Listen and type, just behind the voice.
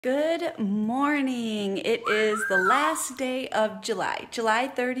Good morning. It is the last day of July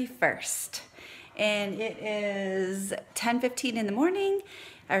 31st, and it is 10:15 in the morning.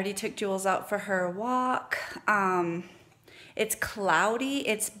 I already took Jules out for her walk. It's cloudy.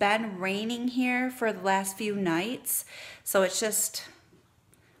 It's been raining here for the last few nights, so it's just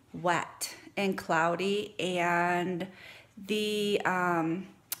wet and cloudy, and the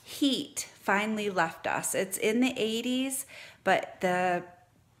heat finally left us. It's in the 80s, but the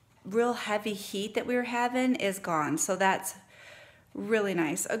real heavy heat that we were having is gone, so that's really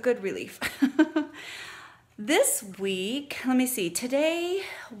nice, a good relief. This week, let me see, today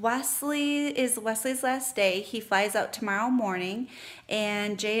is Wesley's last day. He flies out tomorrow morning,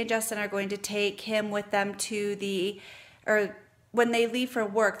 and Jay and Justin are going to take him with them to when they leave for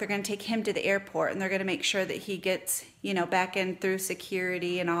work, they're going to take him to the airport, and they're going to make sure that he gets, back in through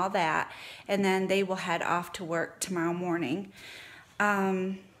security and all that, and then they will head off to work tomorrow morning.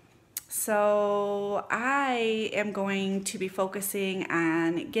 So I am going to be focusing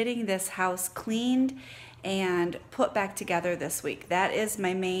on getting this house cleaned and put back together this week. That is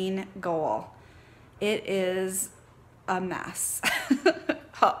my main goal. It is a mess,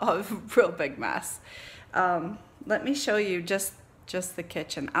 a real big mess. Let me show you just the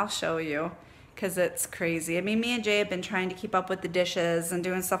kitchen. I'll show you because it's crazy. I mean, me and Jay have been trying to keep up with the dishes and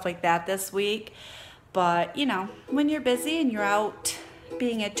doing stuff like that this week. But, when you're busy and you're out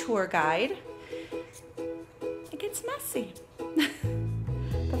being a tour guide, it gets messy.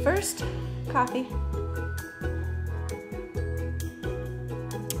 But first, coffee.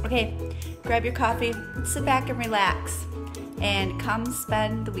 Okay, grab your coffee, sit back and relax, and come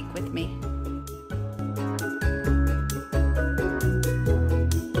spend the week with me.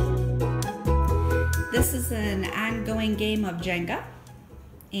 This is an ongoing game of Jenga,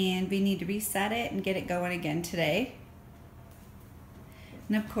 and we need to reset it and get it going again today.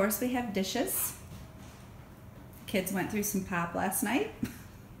 And of course we have dishes. Kids went through some pop last night.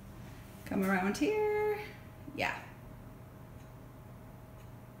 Come around here. Yeah.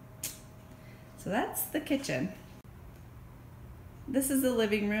 So that's the kitchen. This is the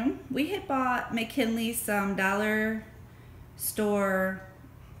living room. We had bought McKinley some dollar store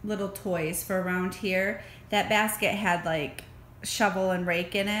little toys for around here. That basket had like shovel and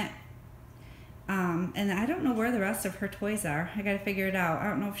rake in it. And I don't know where the rest of her toys are. I gotta figure it out. I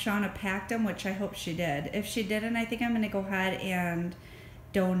don't know if Shauna packed them, which I hope she did. If she didn't, I think I'm gonna go ahead and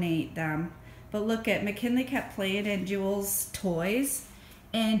donate them. But look at, McKinley kept playing in Jules' toys,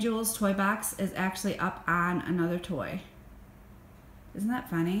 and Jules' toy box is actually up on another toy. Isn't that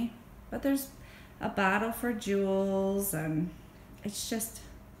funny? But there's a bottle for Jules, and it's just,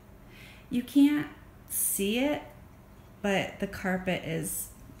 you can't see it, but the carpet is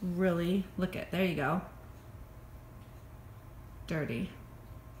really, there you go, dirty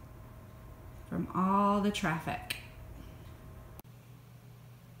from all the traffic.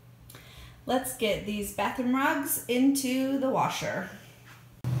 Let's get these bathroom rugs into the washer.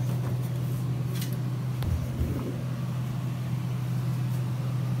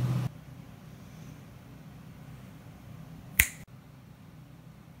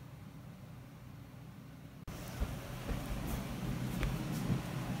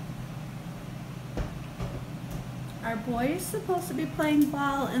 Our boy is supposed to be playing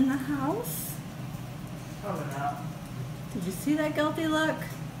ball in the house. Probably not. Did you see that guilty look?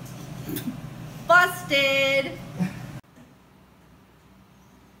 Busted!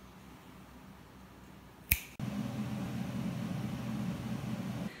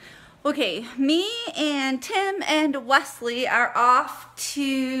 Okay, me and Tim and Wesley are off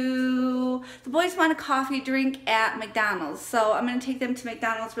to, the boys want a coffee drink at McDonald's, so I'm going to take them to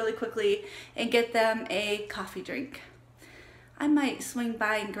McDonald's really quickly and get them a coffee drink. I might swing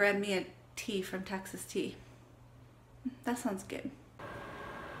by and grab me a tea from Texas Tea. That sounds good.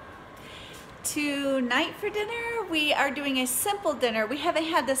 Tonight for dinner, we are doing a simple dinner. We haven't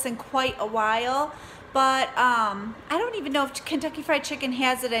had this in quite a while. But I don't even know if Kentucky Fried Chicken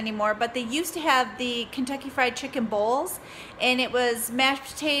has it anymore, but they used to have the Kentucky Fried Chicken bowls, and it was mashed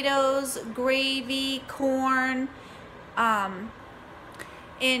potatoes, gravy, corn, and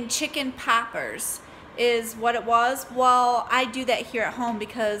chicken poppers is what it was. Well, I do that here at home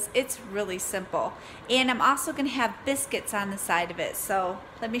because it's really simple. And I'm also going to have biscuits on the side of it, so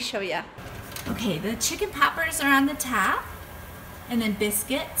let me show you. Okay, the chicken poppers are on the top, and then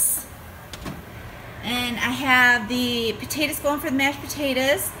biscuits. And I have the potatoes going for the mashed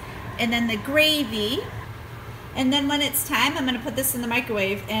potatoes, and then the gravy. And then when it's time, I'm going to put this in the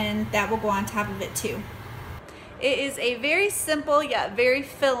microwave, and that will go on top of it too. It is a very simple yet very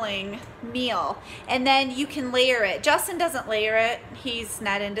filling meal. And then you can layer it. Justin doesn't layer it. He's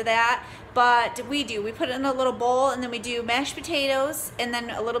not into that. But we do. We put it in a little bowl and then we do mashed potatoes and then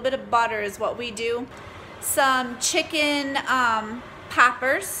a little bit of butter is what we do. Some chicken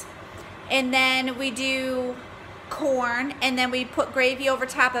poppers. And then we do corn. And then we put gravy over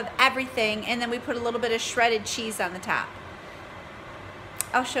top of everything. And then we put a little bit of shredded cheese on the top.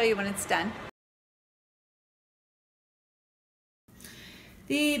 I'll show you when it's done.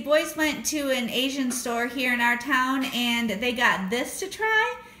 The boys went to an Asian store here in our town and they got this to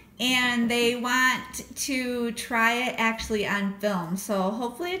try and they want to try it actually on film. So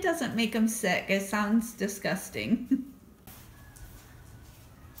hopefully it doesn't make them sick. It sounds disgusting.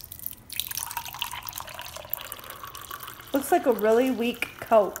 Looks like a really weak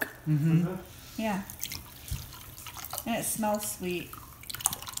Coke. Mm-hmm. Yeah. And it smells sweet.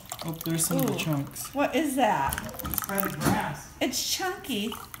 Oh, there's some of the chunks. What is that? It's probably grass. It's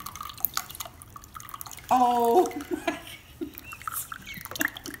chunky. Oh my.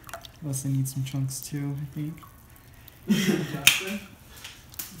 Unless I need some chunks too, I think. Justin?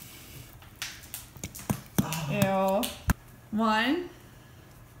 Ew. 1,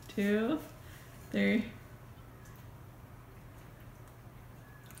 2, 3.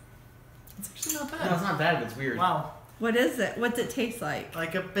 It's actually not No, bad. it's not bad, but it's weird. Wow. What is it? What's it taste like?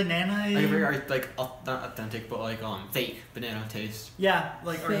 Like a banana. Like a very not authentic, but like fake banana taste. Yeah,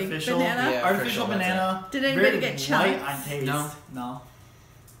 like Fake artificial. couldn't Yeah, artificial artificial, that's banana. Did anybody very get light chunks? on taste. No. No.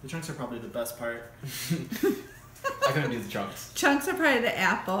 The chunks are probably the best part. I couldn't do the chunks. Chunks are probably the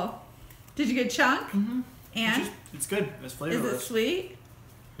apple. Did you get chunk? Mm-hmm. And? It's good. It's flavorless. Is it sweet?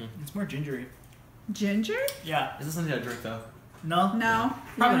 It's more gingery. Ginger? Yeah. Is this something I drink though? No? No.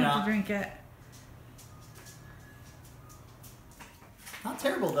 Probably you don't have not. to drink it. Not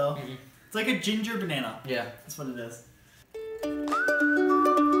terrible though. Mm-mm. It's like a ginger banana. Yeah. That's what it is.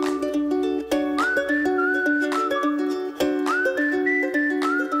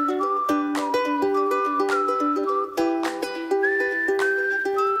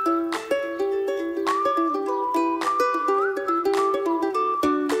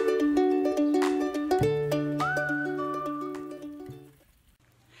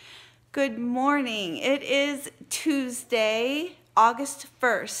 Good morning. It is Tuesday, August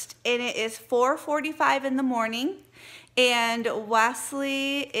 1st, and it is 4:45 in the morning, and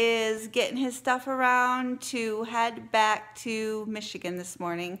Wesley is getting his stuff around to head back to Michigan this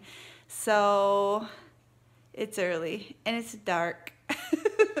morning. So it's early, and it's dark.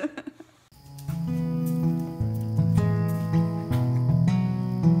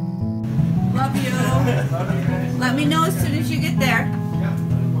 Love you. Let me know as soon as you get there.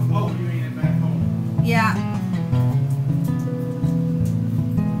 Oh, you mean it back home? Yeah.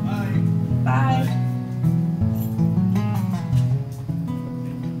 Bye. Bye.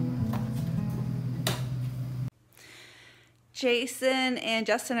 Jason and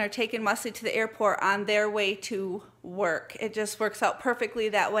Justin are taking Wesley to the airport on their way to work. It just works out perfectly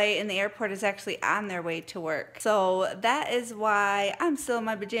that way, and the airport is actually on their way to work. So that is why I'm still in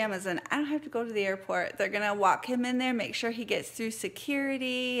my pajamas and I don't have to go to the airport. They're gonna walk him in there, make sure he gets through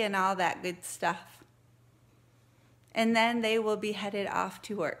security and all that good stuff. And then they will be headed off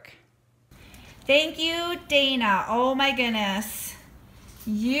to work. Thank you, Dana. Oh my goodness.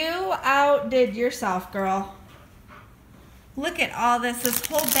 You outdid yourself, girl. Look at all this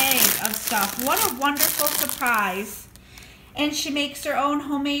whole bag of stuff. What a wonderful surprise. And she makes her own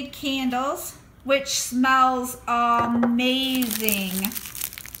homemade candles, which smells amazing.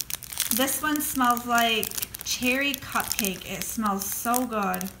 This one smells like cherry cupcake. It smells so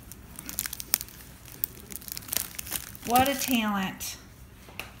good. What a talent.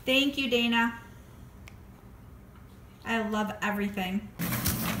 Thank you, Dana. I love everything.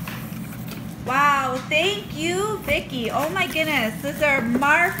 Wow, thank you, Vicki. Oh my goodness, these are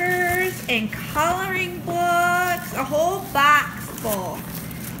markers and coloring books, a whole box full.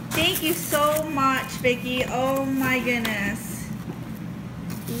 Thank you so much, Vicki. Oh my goodness.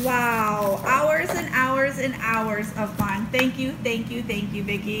 Wow, hours and hours and hours of fun. Thank you, thank you, thank you,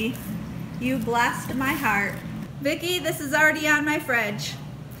 Vicki. You blessed my heart. Vicki, this is already on my fridge.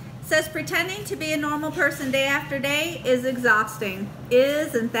 Says pretending to be a normal person day after day is exhausting.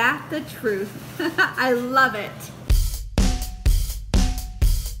 Isn't that the truth? I love it.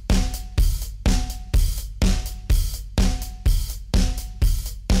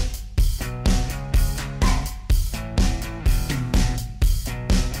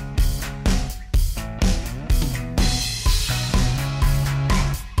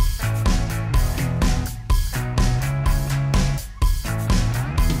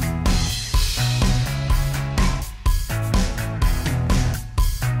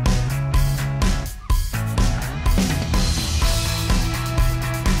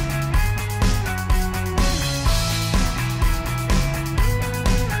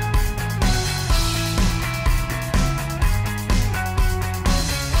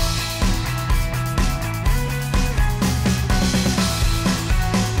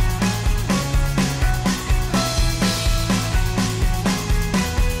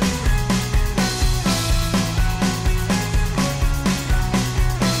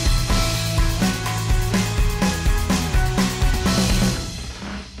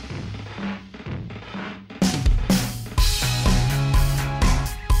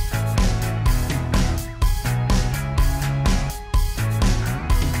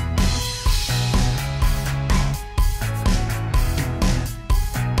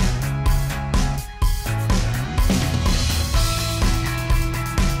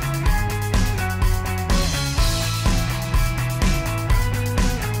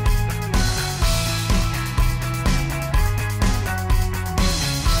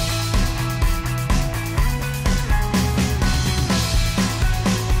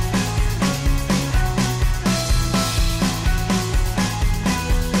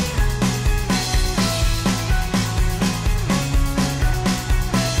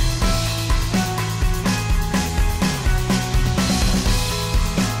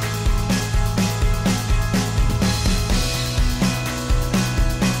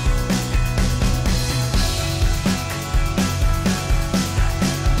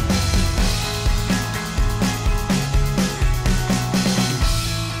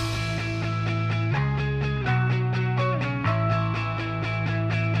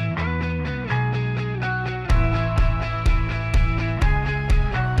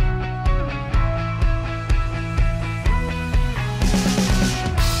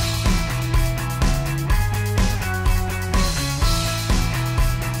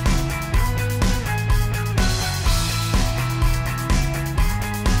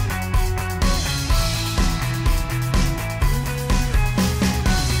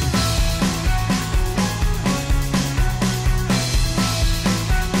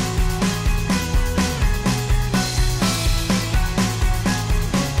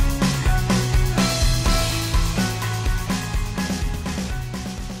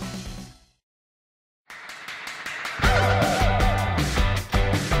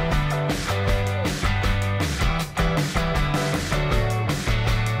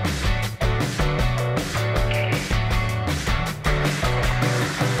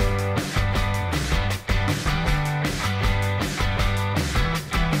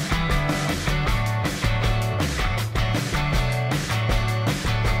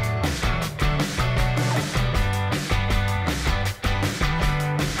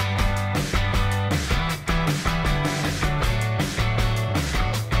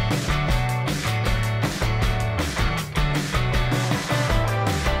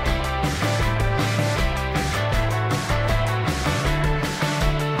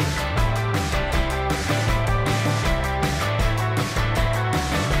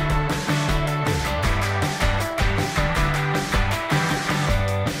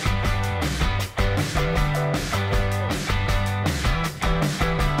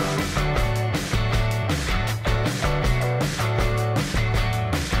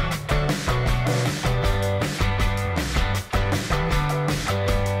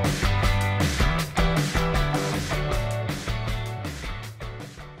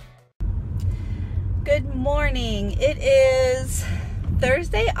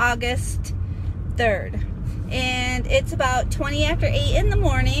 August 3rd. And it's about 20 after 8 in the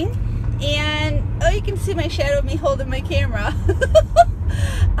morning. And, oh, you can see my shadow of me holding my camera.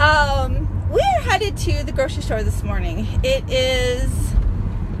 We're headed to the grocery store this morning.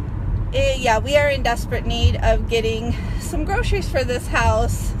 Yeah, we are in desperate need of getting some groceries for this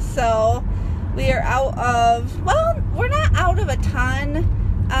house. So we are out of, well, we're not out of a ton.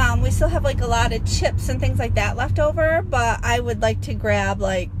 We still have like a lot of chips and things like that left over, but I would like to grab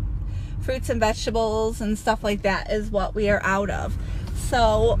like fruits and vegetables and stuff like that is what we are out of.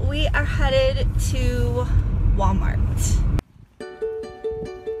 So we are headed to Walmart.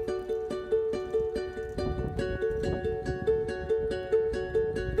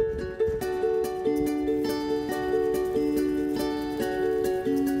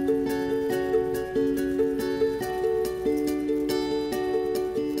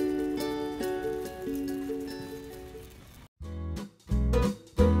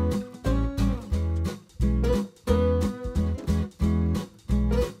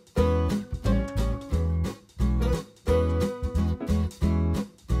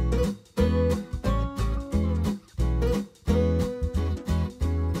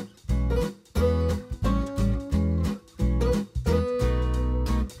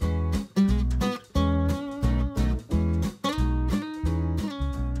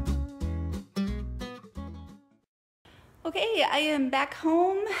 Okay, I am back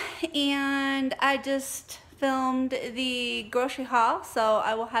home and I just filmed the grocery haul, so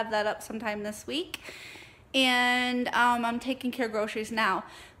I will have that up sometime this week. And I'm taking care of groceries now.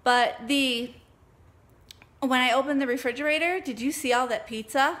 But when I opened the refrigerator, did you see all that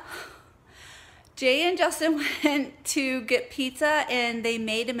pizza? Jay and Justin went to get pizza and they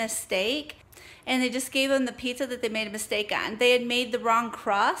made a mistake. And they just gave them the pizza that they made a mistake on. They had made the wrong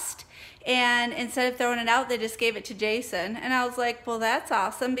crust, and instead of throwing it out, they just gave it to Jason. And I was like, well, that's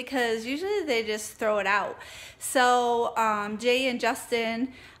awesome, because usually they just throw it out. So Jay and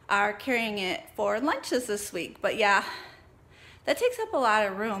Justin are carrying it for lunches this week. But yeah, that takes up a lot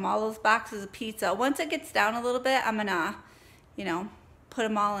of room, all those boxes of pizza. Once it gets down a little bit, I'm gonna, you know, put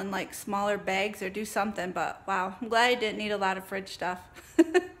them all in like smaller bags or do something. But wow, I'm glad I didn't need a lot of fridge stuff.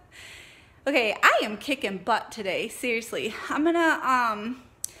 Okay, I am kicking butt today, seriously. I'm gonna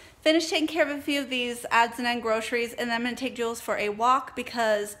finish taking care of a few of these odds and end groceries, and then I'm gonna take Jules for a walk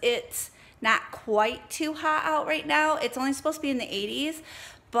because it's not quite too hot out right now. It's only supposed to be in the 80s,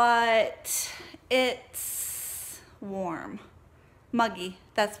 but it's warm. Muggy,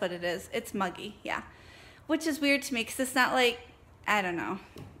 that's what it is. It's muggy, yeah. Which is weird to me because it's not like, I don't know.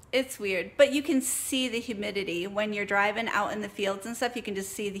 It's weird, but you can see the humidity when you're driving out in the fields and stuff. You can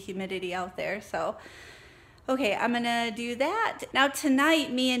just see the humidity out there. So, okay, I'm gonna do that. Now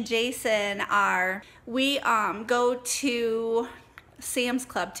tonight, me and Jason we go to Sam's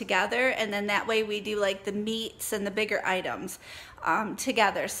Club together, and then that way we do like the meats and the bigger items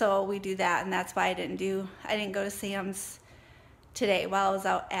together. So we do that, and that's why I didn't go to Sam's today while I was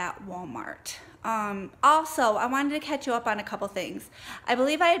out at Walmart. Also, I wanted to catch you up on a couple things. I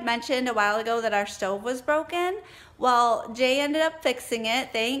believe I had mentioned a while ago that our stove was broken. Well, Jay ended up fixing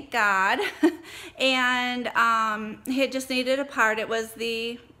it, thank God. And he just needed a part. It was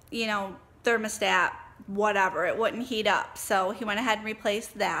the, you know, thermostat, whatever. It wouldn't heat up. So he went ahead and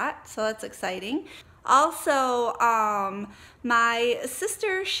replaced that. So that's exciting. Also, my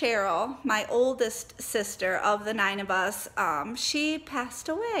sister Cheryl, my oldest sister of the 9 of us, she passed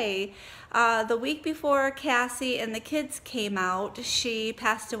away. The week before Cassie and the kids came out, she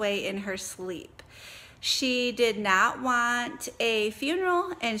passed away in her sleep. She did not want a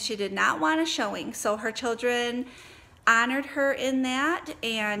funeral and she did not want a showing, so her children honored her in that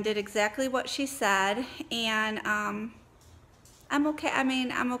and did exactly what she said, and I'm okay. I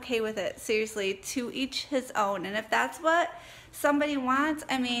mean, I'm okay with it. Seriously, to each his own. And if that's what somebody wants,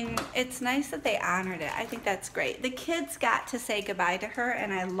 I mean, it's nice that they honored it. I think that's great. The kids got to say goodbye to her,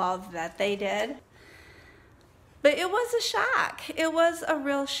 and I love that they did. But it was a shock. It was a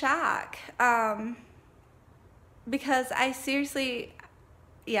real shock. Because I seriously,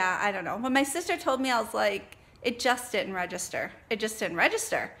 yeah, I don't know. When my sister told me, I was like, it just didn't register. It just didn't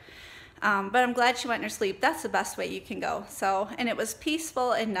register. But I'm glad she went in her sleep. That's the best way you can go. So, and it was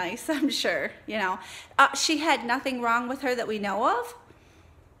peaceful and nice, I'm sure, you know. She had nothing wrong with her that we know of.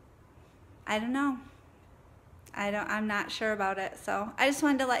 I don't know. I'm not sure about it. So I just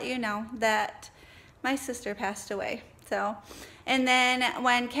wanted to let you know that my sister passed away. So, and then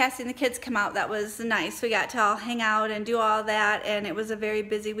when Cassie and the kids come out, that was nice. We got to all hang out and do all that, and it was a very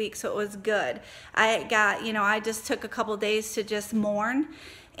busy week, so it was good. I just took a couple days to just mourn.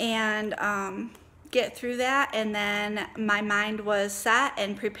 And get through that, and then my mind was set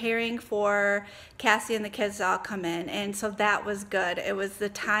and preparing for Cassie and the kids to all come in, and so that was good. It was, the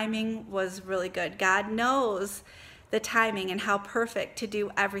timing was really good. God knows the timing and how perfect to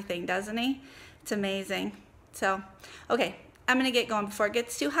do everything, doesn't he? It's amazing. So, okay, I'm gonna get going before it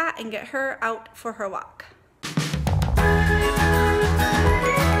gets too hot and get her out for her walk.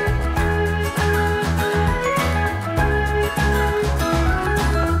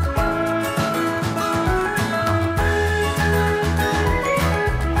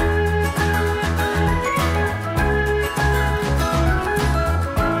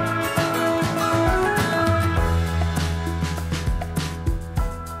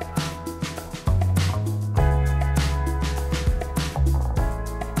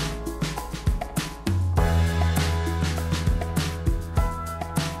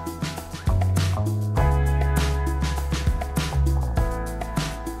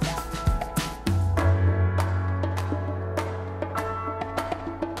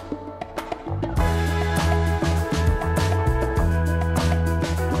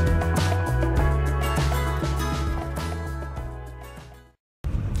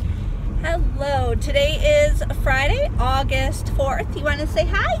 Hello, today is Friday, August 4th. You want to say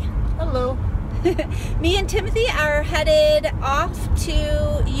hi? Hello. Me and Timothy are headed off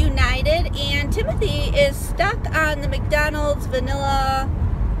to United, and Timothy is stuck on the McDonald's vanilla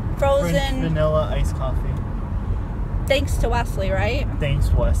frozen. French vanilla iced coffee. Thanks to Wesley, right?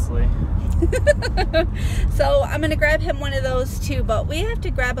 Thanks, Wesley. So I'm gonna grab him one of those too, but we have to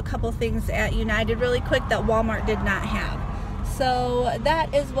grab a couple things at United really quick that Walmart did not have. So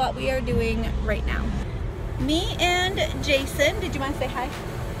that is what we are doing right now. Me and Jason, did you want to say hi?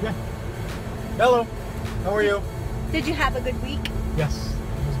 Yeah. Hello. How are you? Did you have a good week? Yes.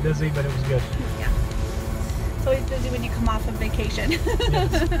 It was busy, but it was good. Yeah. It's always busy when you come off of vacation.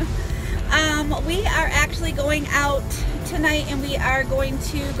 Yes. We are actually going out tonight, and we are going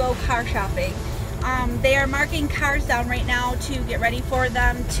to go car shopping. They are marking cars down right now to get ready for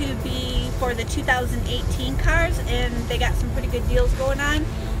them to be for the 2018 cars, and they got some pretty good deals going on.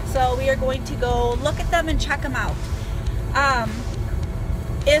 So we are going to go look at them and check them out.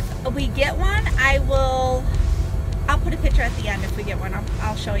 If we get one, I'll put a picture at the end. If we get one,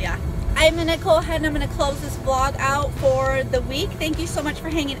 I'll show ya. I'm gonna go ahead and I'm gonna close this vlog out for the week. Thank you so much for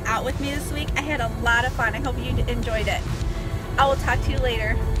hanging out with me this week. I had a lot of fun. I hope you enjoyed it. I will talk to you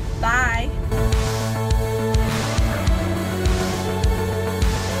later. Bye.